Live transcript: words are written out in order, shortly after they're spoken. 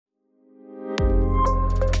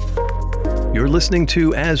You're listening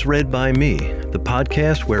to As Read by Me, the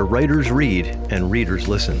podcast where writers read and readers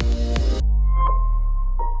listen.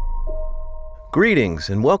 Greetings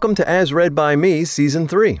and welcome to As Read by Me, Season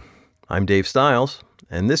 3. I'm Dave Stiles,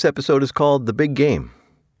 and this episode is called The Big Game.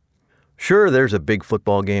 Sure, there's a big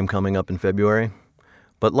football game coming up in February,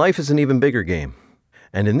 but life is an even bigger game.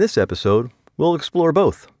 And in this episode, we'll explore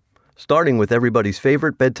both, starting with everybody's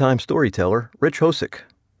favorite bedtime storyteller, Rich Hosick.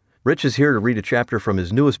 Rich is here to read a chapter from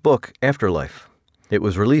his newest book, Afterlife. It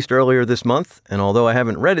was released earlier this month, and although I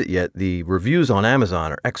haven't read it yet, the reviews on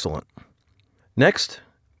Amazon are excellent. Next,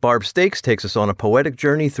 Barb Stakes takes us on a poetic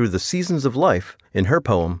journey through the seasons of life in her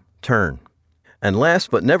poem, Turn. And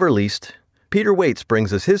last but never least, Peter Waits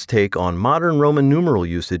brings us his take on modern Roman numeral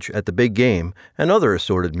usage at the big game and other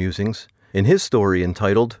assorted musings in his story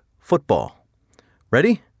entitled Football.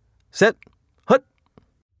 Ready? Set? Hut!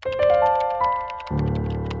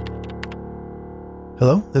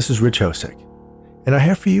 Hello, this is Rich Hosick, and I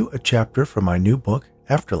have for you a chapter from my new book,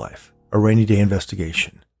 Afterlife, A Rainy Day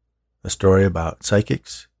Investigation, a story about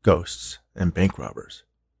psychics, ghosts, and bank robbers,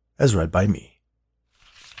 as read by me.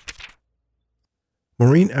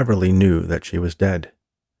 Maureen Everly knew that she was dead.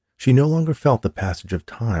 She no longer felt the passage of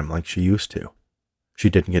time like she used to. She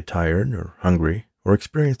didn't get tired or hungry or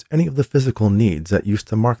experience any of the physical needs that used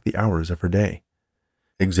to mark the hours of her day.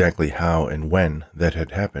 Exactly how and when that had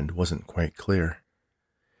happened wasn't quite clear.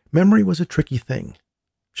 Memory was a tricky thing.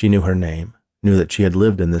 She knew her name, knew that she had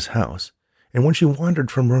lived in this house, and when she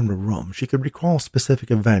wandered from room to room, she could recall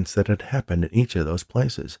specific events that had happened in each of those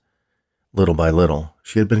places. Little by little,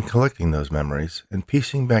 she had been collecting those memories and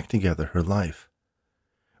piecing back together her life.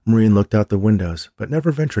 Maureen looked out the windows, but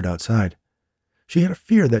never ventured outside. She had a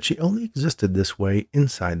fear that she only existed this way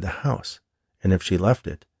inside the house, and if she left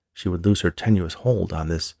it, she would lose her tenuous hold on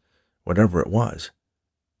this, whatever it was.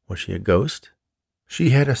 Was she a ghost?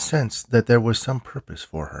 She had a sense that there was some purpose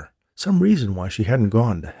for her, some reason why she hadn't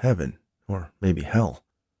gone to heaven, or maybe hell.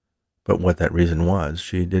 But what that reason was,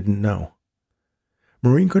 she didn't know.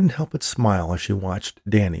 Maureen couldn't help but smile as she watched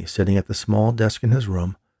Danny sitting at the small desk in his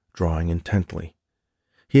room, drawing intently.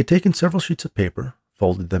 He had taken several sheets of paper,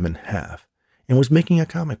 folded them in half, and was making a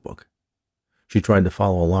comic book. She tried to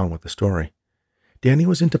follow along with the story. Danny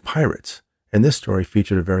was into pirates, and this story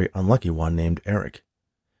featured a very unlucky one named Eric.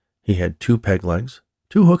 He had 2 peg legs,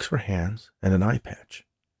 2 hooks for hands, and an eye patch.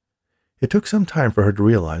 It took some time for her to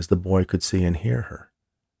realize the boy could see and hear her.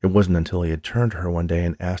 It wasn't until he had turned to her one day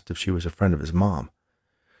and asked if she was a friend of his mom.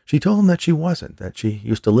 She told him that she wasn't, that she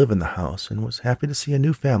used to live in the house and was happy to see a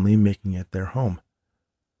new family making it their home.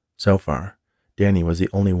 So far, Danny was the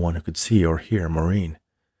only one who could see or hear Maureen.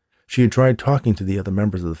 She had tried talking to the other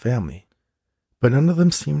members of the family, but none of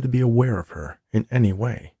them seemed to be aware of her in any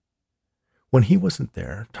way. When he wasn't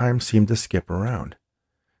there, time seemed to skip around.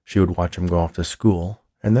 She would watch him go off to school,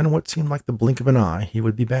 and then in what seemed like the blink of an eye, he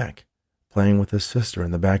would be back, playing with his sister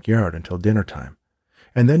in the backyard until dinner time,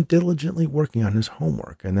 and then diligently working on his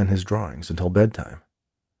homework and then his drawings until bedtime.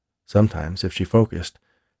 Sometimes, if she focused,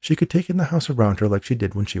 she could take in the house around her like she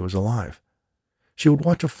did when she was alive. She would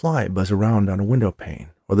watch a fly buzz around on a window pane,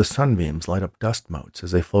 or the sunbeams light up dust motes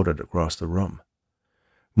as they floated across the room.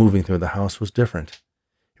 Moving through the house was different.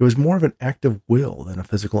 It was more of an act of will than a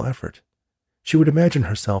physical effort. She would imagine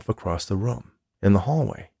herself across the room, in the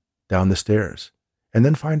hallway, down the stairs, and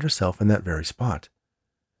then find herself in that very spot.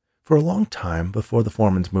 For a long time before the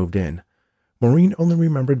Foremans moved in, Maureen only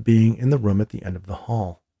remembered being in the room at the end of the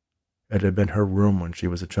hall. It had been her room when she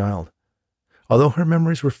was a child. Although her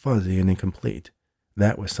memories were fuzzy and incomplete,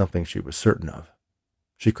 that was something she was certain of.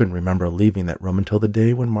 She couldn't remember leaving that room until the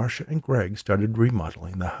day when Marcia and Greg started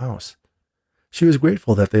remodeling the house. She was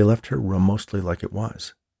grateful that they left her room mostly like it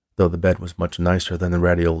was, though the bed was much nicer than the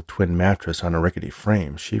ratty old twin mattress on a rickety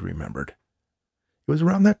frame she remembered. It was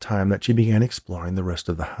around that time that she began exploring the rest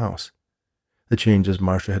of the house. The changes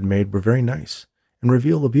Marcia had made were very nice and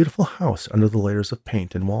revealed a beautiful house under the layers of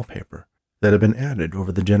paint and wallpaper that had been added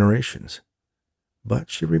over the generations. But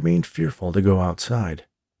she remained fearful to go outside.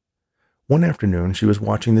 One afternoon she was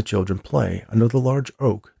watching the children play under the large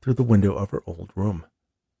oak through the window of her old room.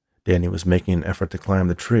 Danny was making an effort to climb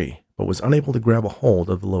the tree, but was unable to grab a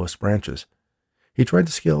hold of the lowest branches. He tried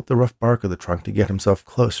to scale up the rough bark of the trunk to get himself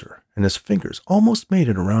closer, and his fingers almost made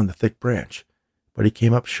it around the thick branch, but he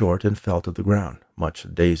came up short and fell to the ground, much to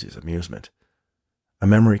Daisy's amusement. A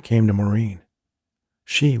memory came to Maureen.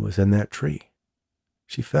 She was in that tree.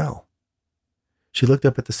 She fell. She looked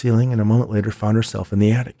up at the ceiling and a moment later found herself in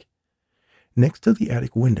the attic. Next to the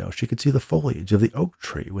attic window, she could see the foliage of the oak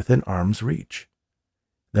tree within arm's reach.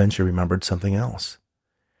 Then she remembered something else.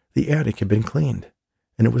 The attic had been cleaned.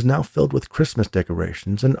 and it was now filled with Christmas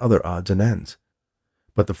decorations and other odds and ends.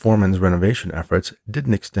 But the foreman's renovation efforts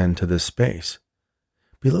didn't extend to this space.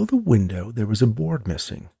 Below the window there was a board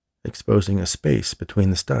missing, exposing a space between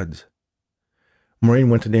the studs. Maureen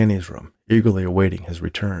went to Danny's room, eagerly awaiting his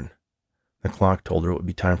return. The clock told her it would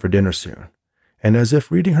be time for dinner soon, and as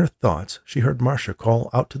if reading her thoughts, she heard Marcia call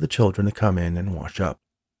out to the children to come in and wash up.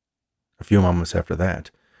 A few moments after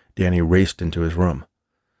that, Danny raced into his room.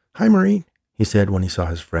 "Hi, Maureen," he said when he saw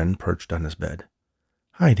his friend perched on his bed.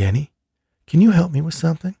 "Hi, Danny. Can you help me with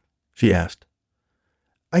something?" she asked.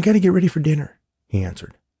 "I got to get ready for dinner," he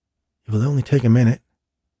answered. "It will only take a minute."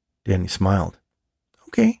 Danny smiled.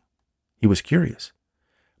 "Okay." He was curious.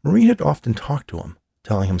 Maureen had often talked to him,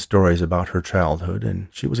 telling him stories about her childhood, and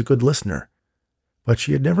she was a good listener, but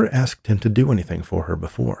she had never asked him to do anything for her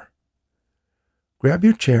before. "Grab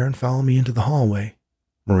your chair and follow me into the hallway,"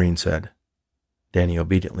 Maureen said. Danny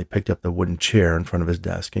obediently picked up the wooden chair in front of his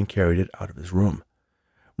desk and carried it out of his room.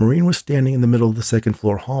 Maureen was standing in the middle of the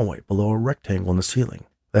second-floor hallway below a rectangle in the ceiling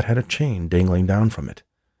that had a chain dangling down from it.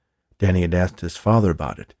 Danny had asked his father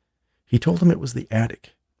about it. He told him it was the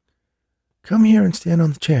attic. "Come here and stand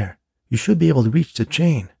on the chair. You should be able to reach the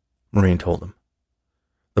chain," Maureen told him.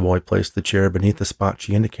 The boy placed the chair beneath the spot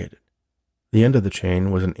she indicated. The end of the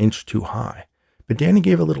chain was an inch too high, but Danny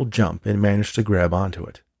gave a little jump and managed to grab onto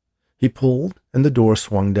it. He pulled, and the door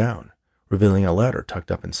swung down, revealing a ladder tucked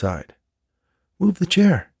up inside. "Move the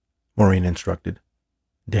chair," Maureen instructed.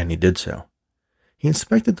 Danny did so. He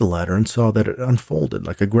inspected the ladder and saw that it unfolded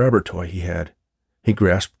like a grabber toy he had. He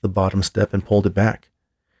grasped the bottom step and pulled it back.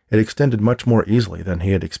 It extended much more easily than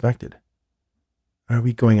he had expected. "Are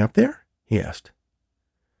we going up there?" he asked.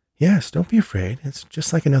 "Yes, don't be afraid. It's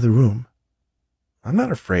just like another room." "I'm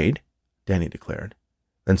not afraid," Danny declared,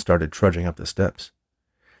 then started trudging up the steps.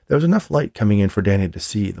 There was enough light coming in for Danny to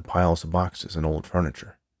see the piles of boxes and old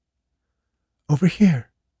furniture. "Over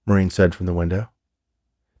here," Maureen said from the window.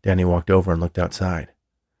 Danny walked over and looked outside.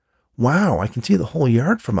 "Wow, I can see the whole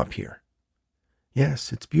yard from up here."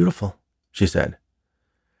 "Yes, it's beautiful," she said.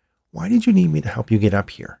 "Why did you need me to help you get up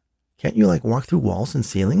here? Can't you, walk through walls and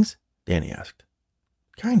ceilings?" Danny asked.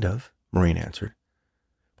 "Kind of," Maureen answered.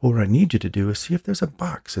 "But what I need you to do is see if there's a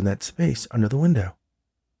box in that space under the window."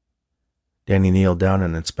 Danny kneeled down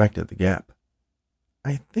and inspected the gap.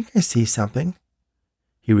 "I think I see something."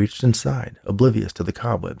 He reached inside, oblivious to the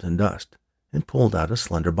cobwebs and dust, and pulled out a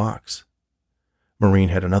slender box. Maureen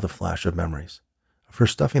had another flash of memories, of her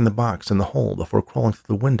stuffing the box in the hole before crawling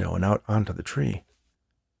through the window and out onto the tree.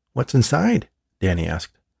 "What's inside?" Danny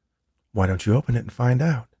asked. "Why don't you open it and find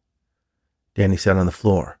out?" Danny sat on the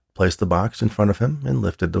floor, placed the box in front of him, and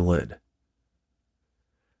lifted the lid.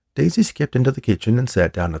 Daisy skipped into the kitchen and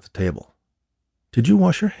sat down at the table. "Did you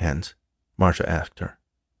wash your hands?" Marcia asked her.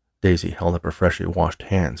 Daisy held up her freshly washed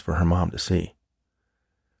hands for her mom to see.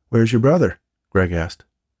 "Where's your brother?" Greg asked.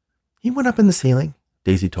 "He went up in the ceiling,"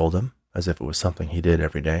 Daisy told him, as if it was something he did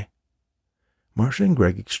every day. Marcia and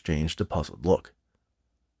Greg exchanged a puzzled look.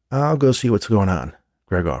 "I'll go see what's going on,"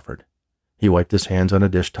 Greg offered. He wiped his hands on a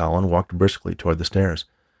dish towel and walked briskly toward the stairs.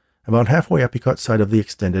 About halfway up, he caught sight of the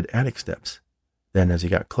extended attic steps. Then, as he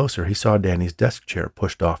got closer, he saw Danny's desk chair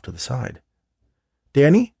pushed off to the side.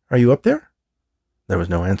 "Danny, are you up there?" There was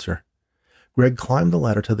no answer. Greg climbed the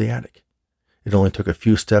ladder to the attic. It only took a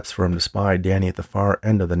few steps for him to spy Danny at the far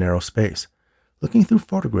end of the narrow space, looking through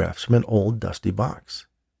photographs from an old, dusty box.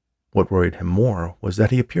 What worried him more was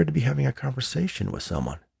that he appeared to be having a conversation with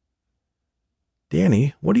someone.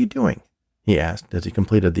 "Danny, what are you doing?" he asked as he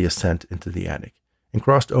completed the ascent into the attic and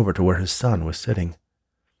crossed over to where his son was sitting.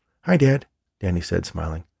 "Hi, Dad," Danny said,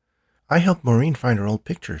 smiling. "I helped Maureen find her old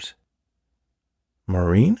pictures."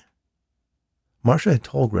 "Maureen?" Marcia had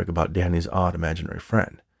told Greg about Danny's odd imaginary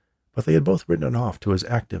friend, but they had both written it off to his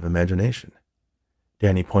active imagination.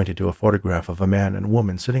 Danny pointed to a photograph of a man and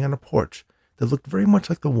woman sitting on a porch that looked very much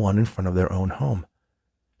like the one in front of their own home.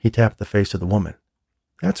 He tapped the face of the woman.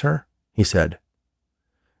 "That's her," he said.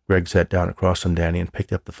 Greg sat down across from Danny and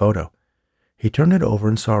picked up the photo. He turned it over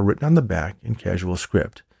and saw written on the back in casual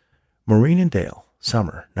script, "Maureen and Dale,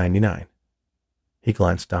 Summer, 99. He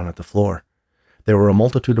glanced down at the floor. There were a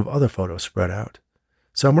multitude of other photos spread out.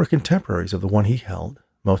 Some were contemporaries of the one he held.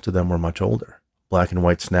 Most of them were much older, black and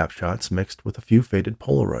white snapshots mixed with a few faded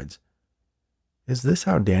Polaroids. Is this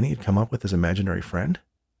how Danny had come up with his imaginary friend?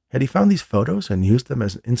 Had he found these photos and used them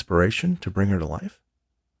as an inspiration to bring her to life?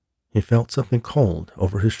 He felt something cold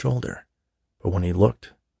over his shoulder, but when he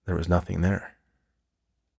looked, there was nothing there.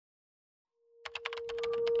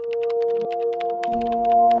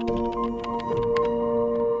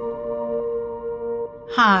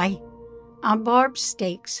 Hi, I'm Barb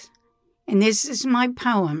Stakes, And this is my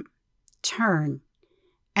poem, Turn,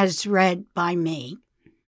 as read by me.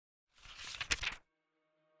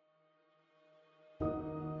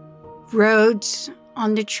 Roads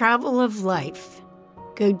on the travel of life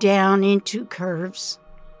go down into curves,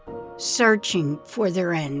 searching for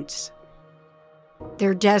their ends,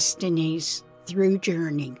 their destinies through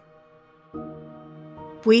journey.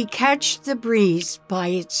 We catch the breeze by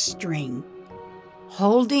its string,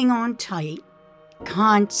 holding on tight,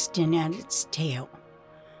 constant at its tail.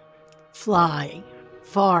 Fly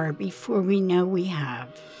far before we know we have.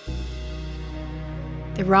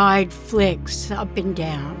 The ride flicks up and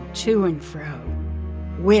down, to and fro,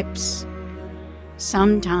 whips,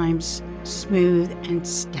 sometimes smooth and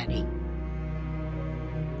steady.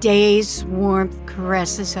 Day's warmth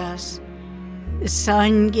caresses us, the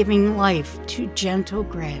sun giving life to gentle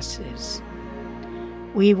grasses.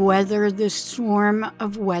 We weather the storm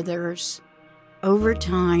of weathers over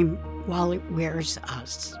time while it wears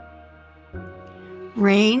us.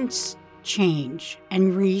 Rains change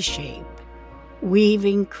and reshape,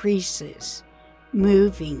 weaving creases,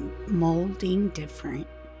 moving, molding different.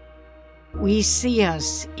 We see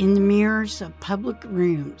us in the mirrors of public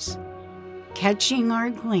rooms, catching our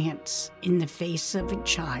glance in the face of a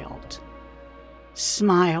child.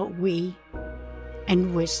 Smile we,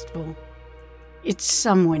 and wistful, it's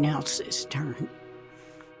someone else's turn.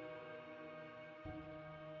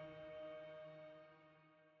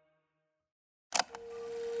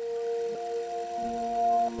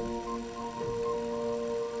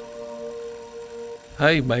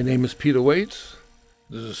 Hi, my name is Peter Waits.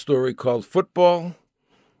 This is a story called Football,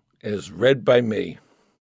 as read by me.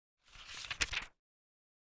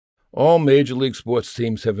 All Major League sports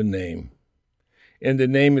teams have a name, and the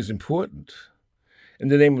name is important. And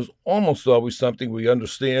the name is almost always something we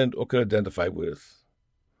understand or can identify with.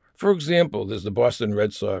 For example, there's the Boston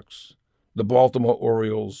Red Sox, the Baltimore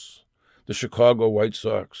Orioles, the Chicago White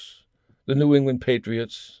Sox, the New England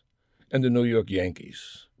Patriots, and the New York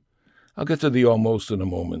Yankees. I'll get to the almost in a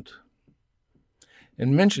moment.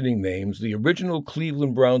 In mentioning names, the original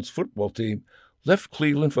Cleveland Browns football team left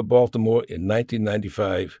Cleveland for Baltimore in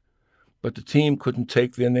 1995, but the team couldn't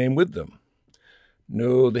take their name with them.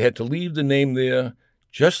 No, they had to leave the name there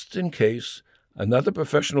just in case another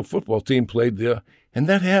professional football team played there, and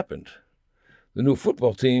that happened. The new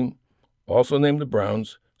football team, also named the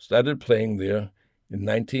Browns, started playing there in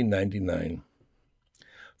 1999.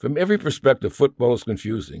 From every perspective, football is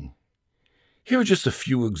confusing. Here are just a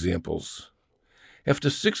few examples.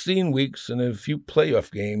 After 16 weeks and a few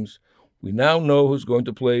playoff games, we now know who's going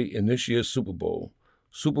to play in this year's Super Bowl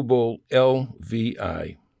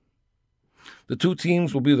LVI. The two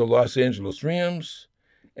teams will be the Los Angeles Rams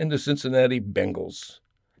and the Cincinnati Bengals.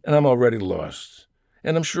 And I'm already lost.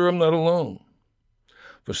 And I'm sure I'm not alone.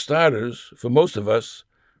 For starters, for most of us,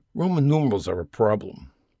 Roman numerals are a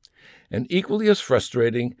problem. And equally as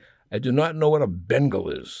frustrating, I do not know what a Bengal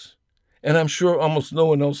is. And I'm sure almost no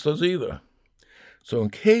one else does either. So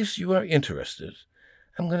in case you are interested,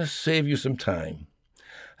 I'm going to save you some time.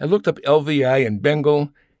 I looked up LVI and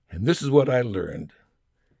Bengal, and this is what I learned.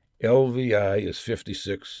 LVI is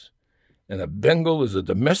 56, and a Bengal is a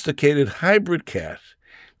domesticated hybrid cat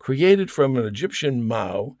created from an Egyptian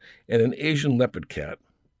Mau and an Asian leopard cat.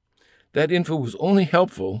 That info was only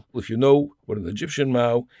helpful if you know what an Egyptian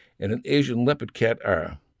Mau and an Asian leopard cat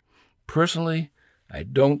are. Personally, I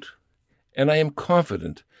don't. And I am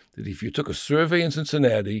confident that if you took a survey in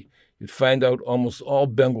Cincinnati, you'd find out almost all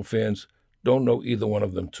Bengal fans don't know either one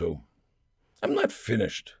of them too. I'm not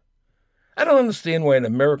finished. I don't understand why an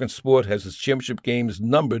American sport has its championship games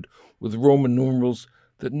numbered with Roman numerals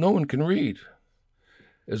that no one can read.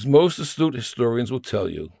 As most astute historians will tell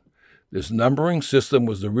you, this numbering system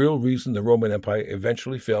was the real reason the Roman Empire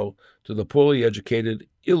eventually fell to the poorly educated,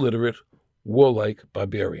 illiterate, warlike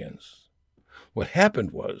barbarians. What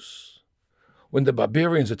happened was, when the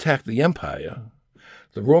barbarians attacked the empire,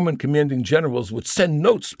 the Roman commanding generals would send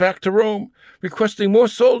notes back to Rome requesting more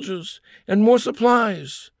soldiers and more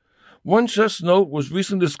supplies. One such note was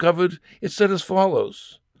recently discovered. It said as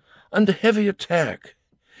follows: under heavy attack,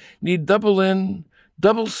 need double N,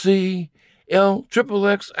 double C, L, triple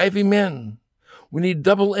X, IV men. We need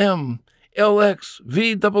double M, LX,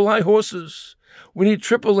 V, double I horses. We need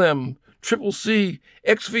triple M, triple C,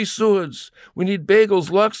 XV swords. We need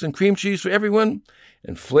bagels, lox, and cream cheese for everyone.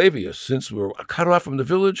 And Flavius, since we're cut off from the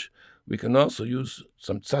village, we can also use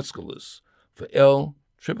some tzatzkalas for L,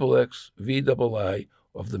 triple X, V, double I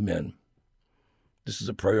of the men. This is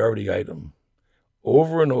a priority item.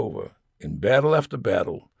 Over and over, in battle after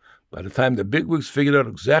battle, by the time the bigwigs figured out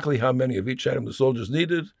exactly how many of each item the soldiers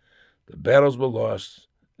needed, the battles were lost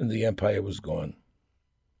and the empire was gone.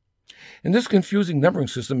 And this confusing numbering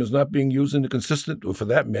system is not being used in a consistent, or for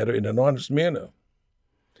that matter, in an honest manner.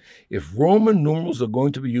 If Roman numerals are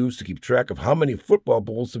going to be used to keep track of how many football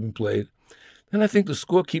balls have been played, then I think the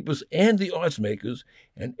scorekeepers and the odds makers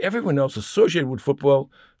and everyone else associated with football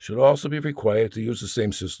should also be required to use the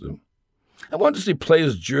same system. I want to see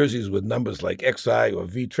players' jerseys with numbers like XI or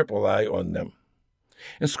VIII on them.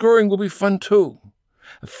 And scoring will be fun too.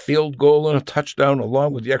 A field goal and a touchdown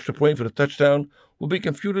along with the extra point for the touchdown will be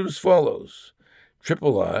computed as follows.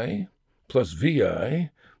 III plus VI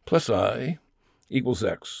plus I equals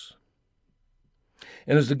X.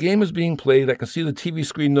 And as the game is being played, I can see the TV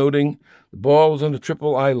screen noting the ball is on the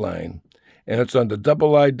III line, and it's on the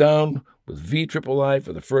II down with VIII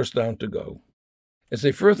for the first down to go. As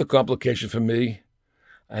a further complication for me,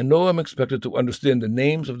 I know I'm expected to understand the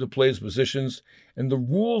names of the players' positions and the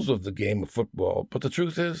rules of the game of football, but the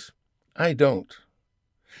truth is, I don't.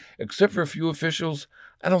 Except for a few officials,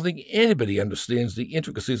 I don't think anybody understands the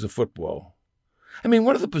intricacies of football. I mean,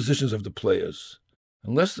 what are the positions of the players?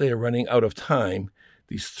 Unless they are running out of time,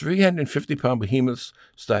 these 350-pound behemoths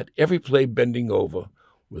start every play bending over,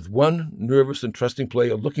 with one nervous and trusting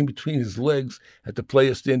player looking between his legs at the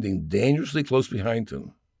player standing dangerously close behind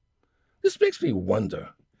him. This makes me wonder,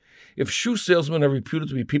 if shoe salesmen are reputed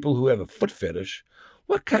to be people who have a foot fetish,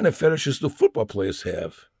 what kind of fetishes do football players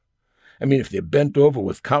have? I mean, if they're bent over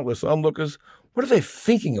with countless onlookers, what are they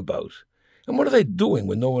thinking about? And what are they doing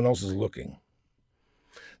when no one else is looking?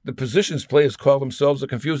 The positions players call themselves are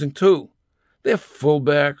confusing too. They're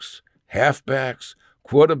fullbacks, halfbacks,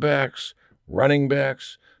 quarterbacks, running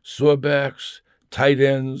backs, sawbacks, tight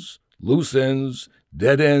ends, loose ends,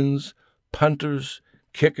 dead ends, punters,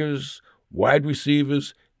 kickers, wide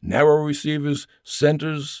receivers, narrow receivers,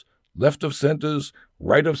 centers, left of centers,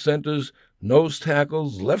 right of centers, nose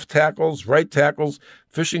tackles, left tackles, right tackles,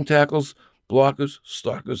 fishing tackles, blockers,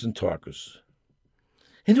 stalkers, and talkers.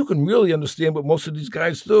 And who can really understand what most of these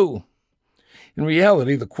guys do? In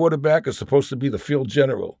reality, the quarterback is supposed to be the field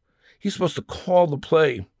general. He's supposed to call the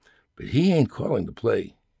play, but he ain't calling the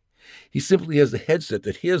play. He simply has the headset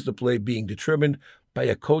that hears the play being determined by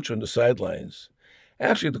a coach on the sidelines.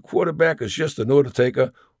 Actually, the quarterback is just an order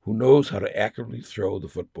taker who knows how to accurately throw the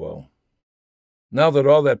football. Now that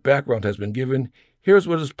all that background has been given, here's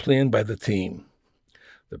what is planned by the team.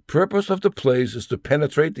 The purpose of the plays is to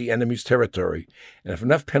penetrate the enemy's territory, and if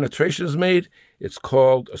enough penetration is made, it's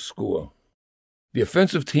called a score. The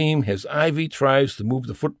offensive team has IV tries to move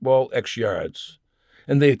the football X yards,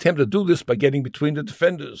 and they attempt to do this by getting between the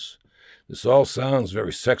defenders. This all sounds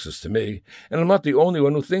very sexist to me, and I'm not the only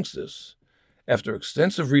one who thinks this. After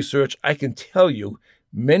extensive research, I can tell you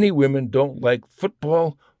many women don't like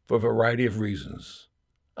football for a variety of reasons.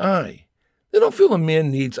 They don't feel a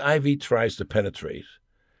man needs IV tries to penetrate.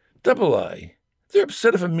 II, they're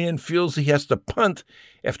upset if a man feels he has to punt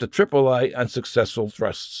after III unsuccessful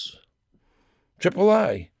thrusts.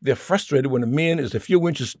 III, they're frustrated when a man is a few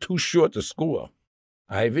inches too short to score.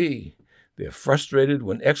 IV, they're frustrated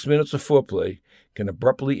when X minutes of foreplay can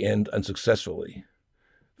abruptly end unsuccessfully.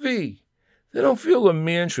 V, they don't feel a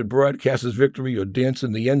man should broadcast his victory or dance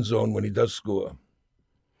in the end zone when he does score.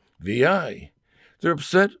 VI, they're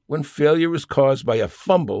upset when failure is caused by a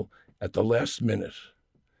fumble at the last minute.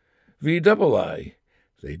 VII,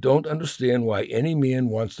 they don't understand why any man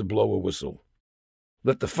wants to blow a whistle.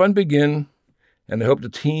 Let the fun begin, and I hope the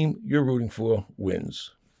team you're rooting for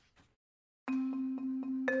wins.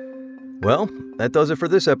 Well, that does it for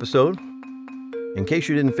this episode. In case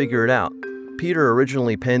you didn't figure it out, Peter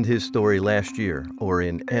originally penned his story last year, or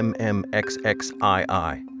in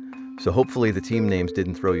MMXXII, so hopefully the team names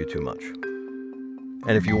didn't throw you too much.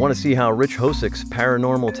 And if you want to see how Rich Hosak's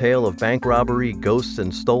paranormal tale of bank robbery, ghosts,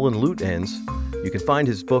 and stolen loot ends, you can find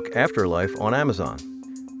his book Afterlife on Amazon.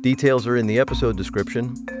 Details are in the episode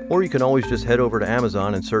description, or you can always just head over to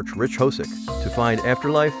Amazon and search Rich Hosak to find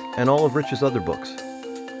Afterlife and all of Rich's other books.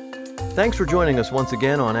 Thanks for joining us once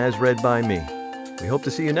again on As Read by Me. We hope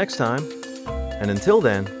to see you next time. And until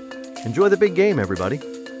then, enjoy the big game, everybody.